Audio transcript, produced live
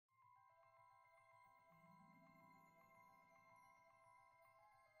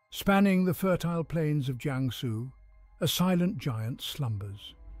Spanning the fertile plains of Jiangsu, a silent giant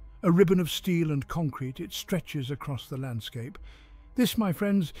slumbers. A ribbon of steel and concrete, it stretches across the landscape. This, my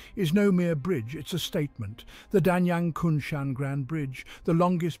friends, is no mere bridge, it's a statement. The Danyang-Kunshan Grand Bridge, the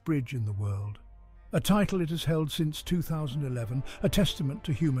longest bridge in the world. A title it has held since 2011, a testament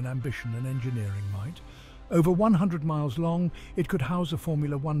to human ambition and engineering might. Over 100 miles long, it could house a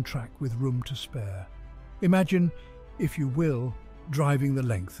Formula One track with room to spare. Imagine, if you will, driving the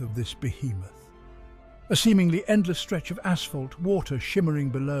length of this behemoth. A seemingly endless stretch of asphalt, water shimmering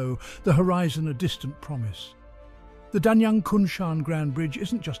below, the horizon a distant promise. The Danyang-Kunshan Grand Bridge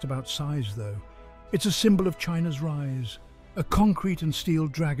isn't just about size, though. It's a symbol of China's rise, a concrete and steel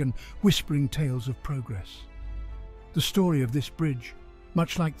dragon whispering tales of progress. The story of this bridge,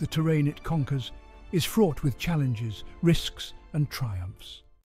 much like the terrain it conquers, is fraught with challenges, risks and triumphs.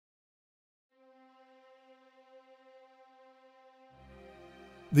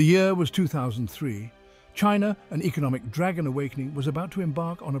 The year was 2003. China, an economic dragon awakening, was about to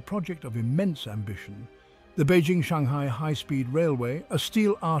embark on a project of immense ambition. The Beijing-Shanghai High-Speed Railway, a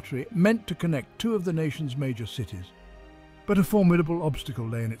steel artery meant to connect two of the nation's major cities. But a formidable obstacle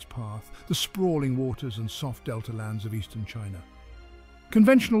lay in its path, the sprawling waters and soft delta lands of eastern China.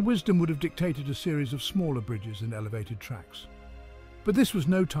 Conventional wisdom would have dictated a series of smaller bridges and elevated tracks. But this was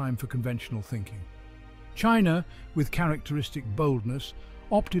no time for conventional thinking. China, with characteristic boldness,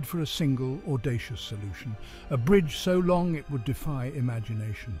 opted for a single, audacious solution, a bridge so long it would defy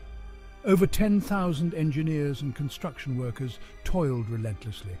imagination. Over 10,000 engineers and construction workers toiled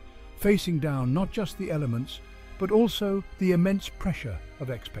relentlessly, facing down not just the elements, but also the immense pressure of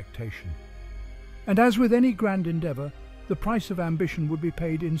expectation. And as with any grand endeavour, the price of ambition would be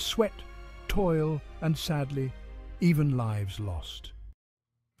paid in sweat, toil, and sadly, even lives lost.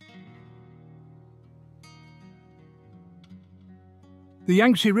 The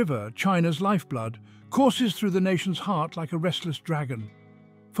Yangtze River, China's lifeblood, courses through the nation's heart like a restless dragon.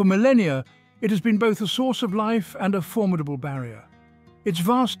 For millennia, it has been both a source of life and a formidable barrier. Its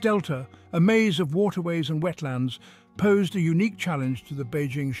vast delta, a maze of waterways and wetlands, posed a unique challenge to the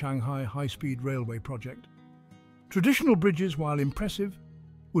Beijing-Shanghai High-Speed Railway project. Traditional bridges, while impressive,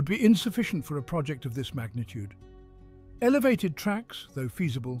 would be insufficient for a project of this magnitude. Elevated tracks, though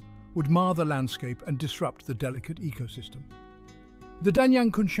feasible, would mar the landscape and disrupt the delicate ecosystem. The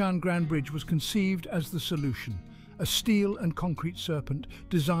Danyang-Kunshan Grand Bridge was conceived as the solution, a steel and concrete serpent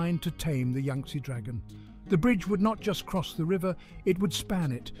designed to tame the Yangtze Dragon. The bridge would not just cross the river, it would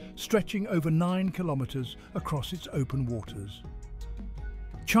span it, stretching over 9 kilometers across its open waters.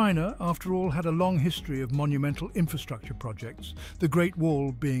 China, after all, had a long history of monumental infrastructure projects, the Great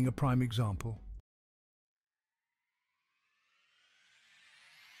Wall being a prime example.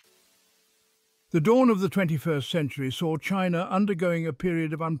 The dawn of the 21st century saw China undergoing a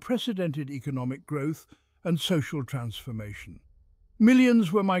period of unprecedented economic growth and social transformation.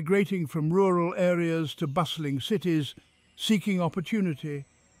 Millions were migrating from rural areas to bustling cities, seeking opportunity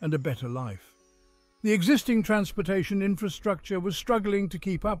and a better life. The existing transportation infrastructure was struggling to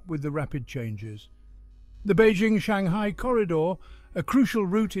keep up with the rapid changes. The Beijing-Shanghai corridor, a crucial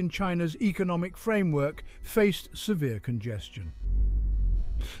route in China's economic framework, faced severe congestion.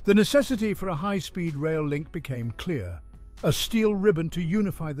 The necessity for a high-speed rail link became clear, a steel ribbon to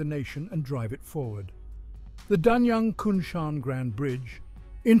unify the nation and drive it forward. The Danyang-Kunshan Grand Bridge,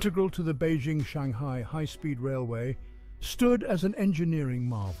 integral to the Beijing-Shanghai High-Speed Railway, stood as an engineering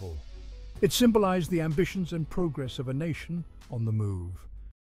marvel. It symbolized the ambitions and progress of a nation on the move.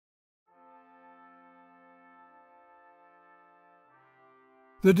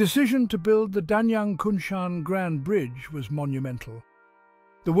 The decision to build the Danyang-Kunshan Grand Bridge was monumental.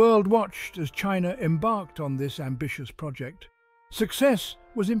 The world watched as China embarked on this ambitious project. Success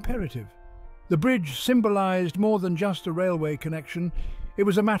was imperative. The bridge symbolized more than just a railway connection, it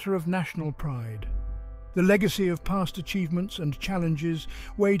was a matter of national pride. The legacy of past achievements and challenges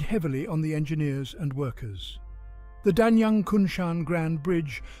weighed heavily on the engineers and workers. The Danyang-Kunshan Grand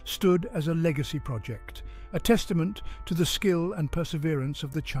Bridge stood as a legacy project, a testament to the skill and perseverance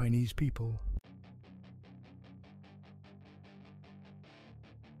of the Chinese people.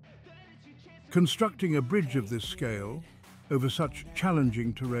 Constructing a bridge of this scale over such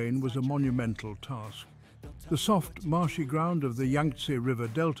challenging terrain was a monumental task. The soft, marshy ground of the Yangtze River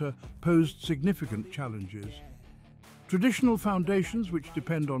Delta posed significant challenges. Traditional foundations, which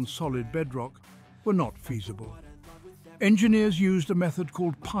depend on solid bedrock, were not feasible. Engineers used a method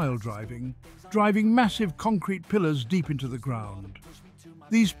called pile driving massive concrete pillars deep into the ground.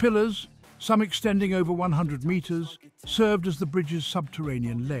 These pillars, some extending over 100 meters, served as the bridge's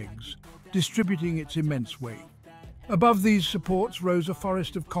subterranean legs, distributing its immense weight. Above these supports rose a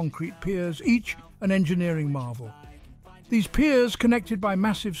forest of concrete piers, each an engineering marvel. These piers, connected by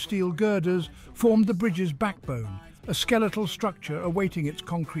massive steel girders, formed the bridge's backbone, a skeletal structure awaiting its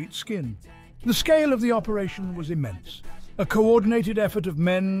concrete skin. The scale of the operation was immense, a coordinated effort of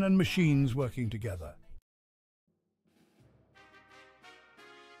men and machines working together.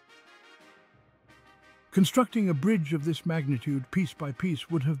 Constructing a bridge of this magnitude piece by piece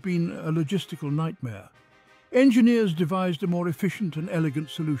would have been a logistical nightmare. Engineers devised a more efficient and elegant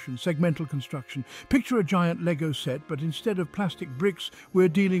solution: segmental construction. Picture a giant Lego set, but instead of plastic bricks, we're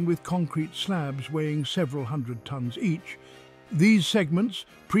dealing with concrete slabs weighing several hundred tons each. These segments,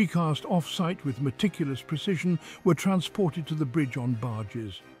 precast off-site with meticulous precision, were transported to the bridge on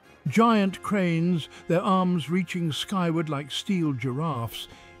barges. Giant cranes, their arms reaching skyward like steel giraffes,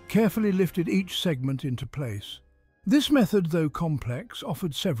 carefully lifted each segment into place. This method, though complex,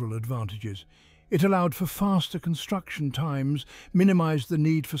 offered several advantages. It allowed for faster construction times, minimized the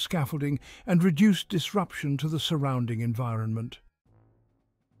need for scaffolding, and reduced disruption to the surrounding environment.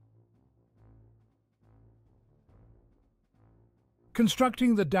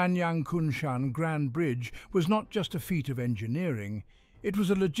 Constructing the Danyang-Kunshan Grand Bridge was not just a feat of engineering, it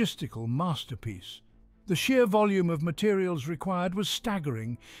was a logistical masterpiece. The sheer volume of materials required was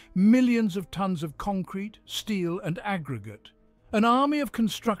staggering: millions of tons of concrete, steel, and aggregate. An army of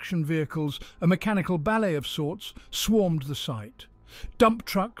construction vehicles, a mechanical ballet of sorts, swarmed the site. Dump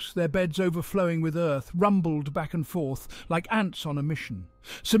trucks, their beds overflowing with earth, rumbled back and forth like ants on a mission.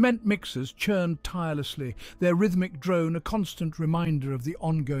 Cement mixers churned tirelessly, their rhythmic drone a constant reminder of the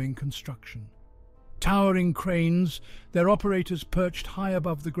ongoing construction. Towering cranes, their operators perched high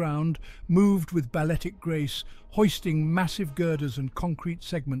above the ground, moved with balletic grace, hoisting massive girders and concrete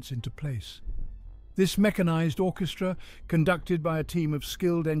segments into place. This mechanized orchestra, conducted by a team of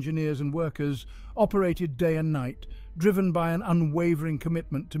skilled engineers and workers, operated day and night, driven by an unwavering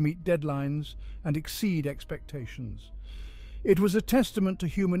commitment to meet deadlines and exceed expectations. It was a testament to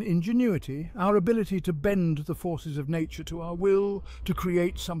human ingenuity, our ability to bend the forces of nature to our will to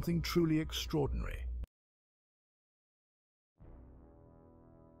create something truly extraordinary.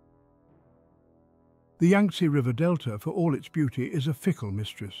 The Yangtze River Delta, for all its beauty, is a fickle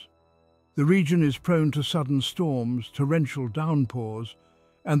mistress. The region is prone to sudden storms, torrential downpours,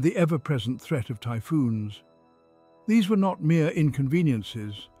 and the ever-present threat of typhoons. These were not mere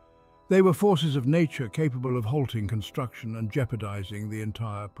inconveniences. They were forces of nature capable of halting construction and jeopardizing the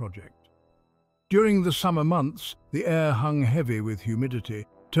entire project. During the summer months, the air hung heavy with humidity,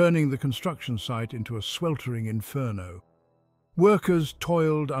 turning the construction site into a sweltering inferno. Workers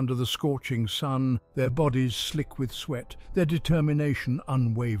toiled under the scorching sun, their bodies slick with sweat, their determination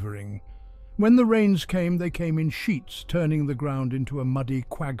unwavering. When the rains came, they came in sheets, turning the ground into a muddy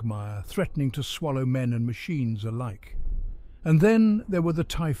quagmire, threatening to swallow men and machines alike. And then there were the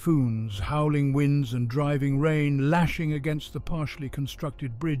typhoons, howling winds and driving rain lashing against the partially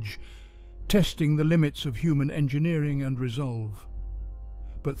constructed bridge, testing the limits of human engineering and resolve.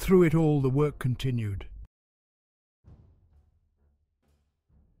 But through it all, the work continued.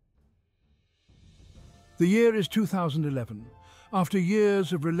 The year is 2011. After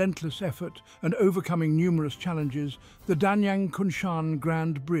years of relentless effort and overcoming numerous challenges, the Danyang-Kunshan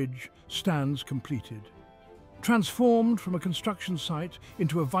Grand Bridge stands completed. Transformed from a construction site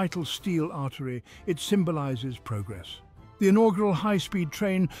into a vital steel artery, it symbolizes progress. The inaugural high-speed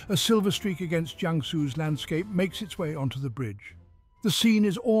train, a silver streak against Jiangsu's landscape, makes its way onto the bridge. The scene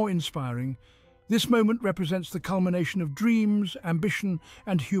is awe-inspiring. This moment represents the culmination of dreams, ambition,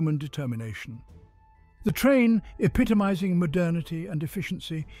 and human determination. The train, epitomizing modernity and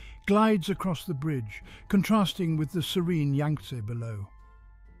efficiency, glides across the bridge, contrasting with the serene Yangtze below.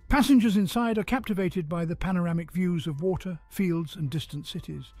 Passengers inside are captivated by the panoramic views of water, fields, and distant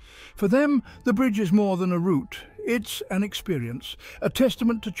cities. For them, the bridge is more than a route. It's an experience, a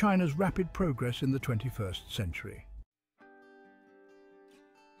testament to China's rapid progress in the 21st century.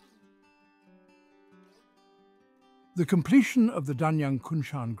 The completion of the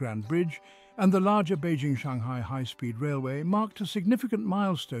Danyang-Kunshan Grand Bridge and the larger Beijing-Shanghai High-Speed Railway marked a significant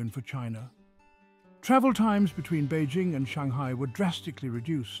milestone for China. Travel times between Beijing and Shanghai were drastically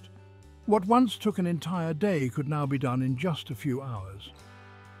reduced. What once took an entire day could now be done in just a few hours.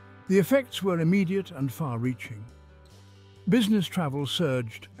 The effects were immediate and far-reaching. Business travel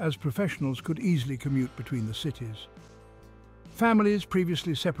surged as professionals could easily commute between the cities. Families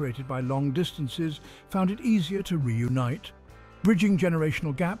previously separated by long distances found it easier to reunite, bridging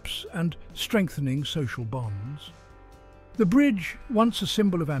generational gaps and strengthening social bonds. The bridge, once a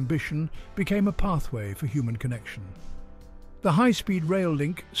symbol of ambition, became a pathway for human connection. The high-speed rail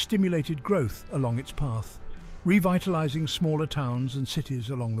link stimulated growth along its path, revitalizing smaller towns and cities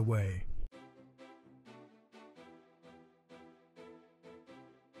along the way.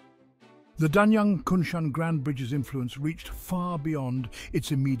 The Danyang-Kunshan Grand Bridge's influence reached far beyond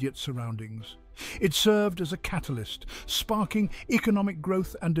its immediate surroundings. It served as a catalyst, sparking economic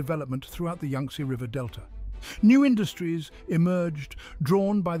growth and development throughout the Yangtze River Delta. New industries emerged,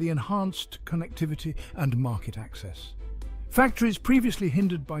 drawn by the enhanced connectivity and market access. Factories previously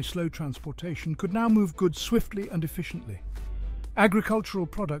hindered by slow transportation could now move goods swiftly and efficiently. Agricultural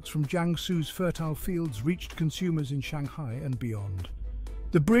products from Jiangsu's fertile fields reached consumers in Shanghai and beyond.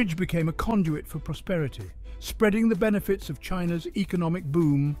 The bridge became a conduit for prosperity, spreading the benefits of China's economic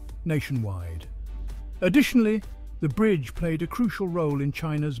boom nationwide. Additionally, the bridge played a crucial role in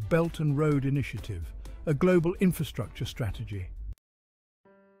China's Belt and Road Initiative, a global infrastructure strategy.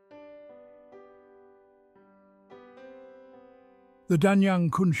 The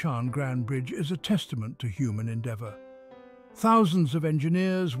Danyang-Kunshan Grand Bridge is a testament to human endeavor. Thousands of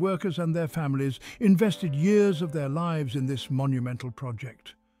engineers, workers and their families invested years of their lives in this monumental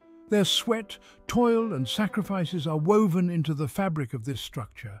project. Their sweat, toil and sacrifices are woven into the fabric of this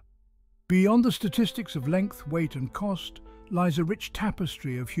structure. Beyond the statistics of length, weight and cost lies a rich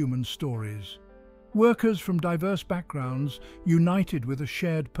tapestry of human stories. Workers from diverse backgrounds united with a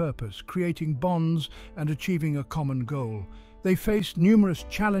shared purpose, creating bonds and achieving a common goal. They faced numerous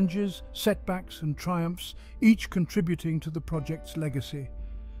challenges, setbacks and triumphs, each contributing to the project's legacy.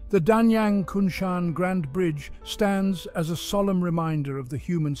 The Danyang-Kunshan Grand Bridge stands as a solemn reminder of the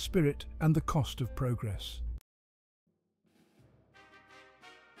human spirit and the cost of progress.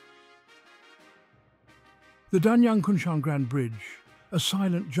 The Danyang-Kunshan Grand Bridge, a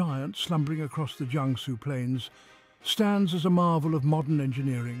silent giant slumbering across the Jiangsu plains, stands as a marvel of modern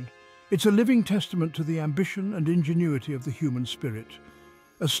engineering. It's a living testament to the ambition and ingenuity of the human spirit.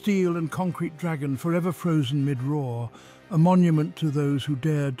 A steel and concrete dragon forever frozen mid-roar, a monument to those who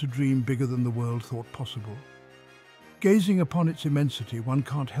dared to dream bigger than the world thought possible. Gazing upon its immensity, one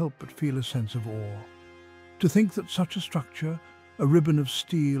can't help but feel a sense of awe. To think that such a structure, a ribbon of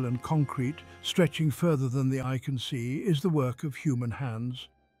steel and concrete stretching further than the eye can see, is the work of human hands.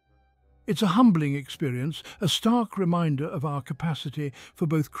 It's a humbling experience, a stark reminder of our capacity for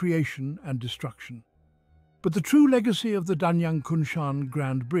both creation and destruction. But the true legacy of the Danyang-Kunshan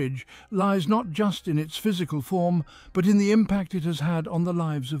Grand Bridge lies not just in its physical form, but in the impact it has had on the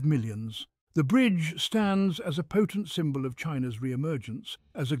lives of millions. The bridge stands as a potent symbol of China's re-emergence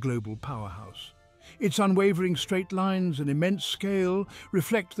as a global powerhouse. Its unwavering straight lines and immense scale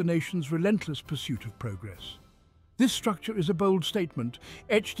reflect the nation's relentless pursuit of progress. This structure is a bold statement,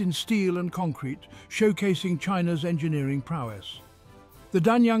 etched in steel and concrete, showcasing China's engineering prowess. The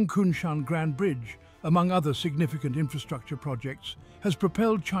Danyang-Kunshan Grand Bridge, among other significant infrastructure projects, has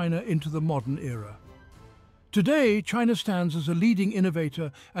propelled China into the modern era. Today, China stands as a leading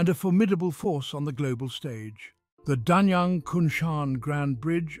innovator and a formidable force on the global stage. The Danyang-Kunshan Grand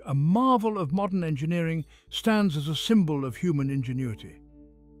Bridge, a marvel of modern engineering, stands as a symbol of human ingenuity.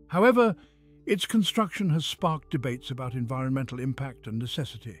 However, its construction has sparked debates about environmental impact and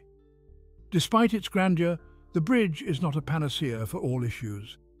necessity. Despite its grandeur, the bridge is not a panacea for all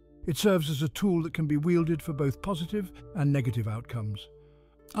issues. It serves as a tool that can be wielded for both positive and negative outcomes.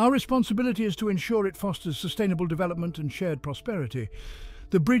 Our responsibility is to ensure it fosters sustainable development and shared prosperity.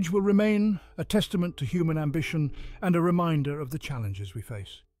 The bridge will remain a testament to human ambition and a reminder of the challenges we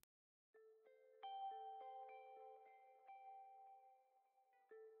face.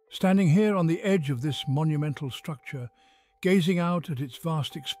 Standing here on the edge of this monumental structure, gazing out at its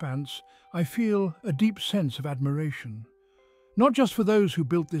vast expanse, I feel a deep sense of admiration. Not just for those who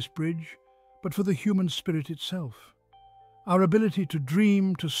built this bridge, but for the human spirit itself. Our ability to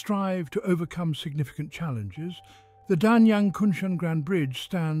dream, to strive, to overcome significant challenges, the Danyang-Kunshan Grand Bridge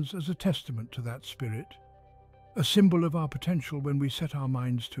stands as a testament to that spirit. A symbol of our potential when we set our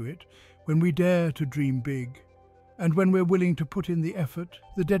minds to it, when we dare to dream big, and when we're willing to put in the effort,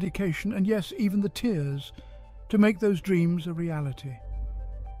 the dedication, and yes, even the tears, to make those dreams a reality.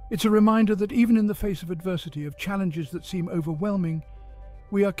 It's a reminder that even in the face of adversity, of challenges that seem overwhelming,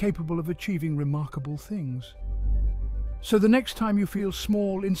 we are capable of achieving remarkable things. So the next time you feel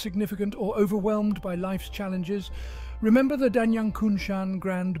small, insignificant, or overwhelmed by life's challenges, remember the Danyang-Kunshan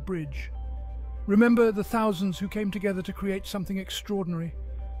Grand Bridge. Remember the thousands who came together to create something extraordinary.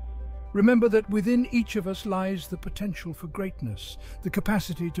 Remember that within each of us lies the potential for greatness, the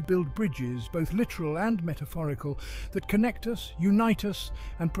capacity to build bridges, both literal and metaphorical, that connect us, unite us,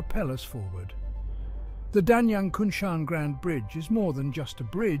 and propel us forward. The Danyang-Kunshan Grand Bridge is more than just a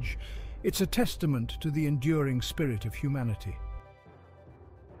bridge. It's a testament to the enduring spirit of humanity.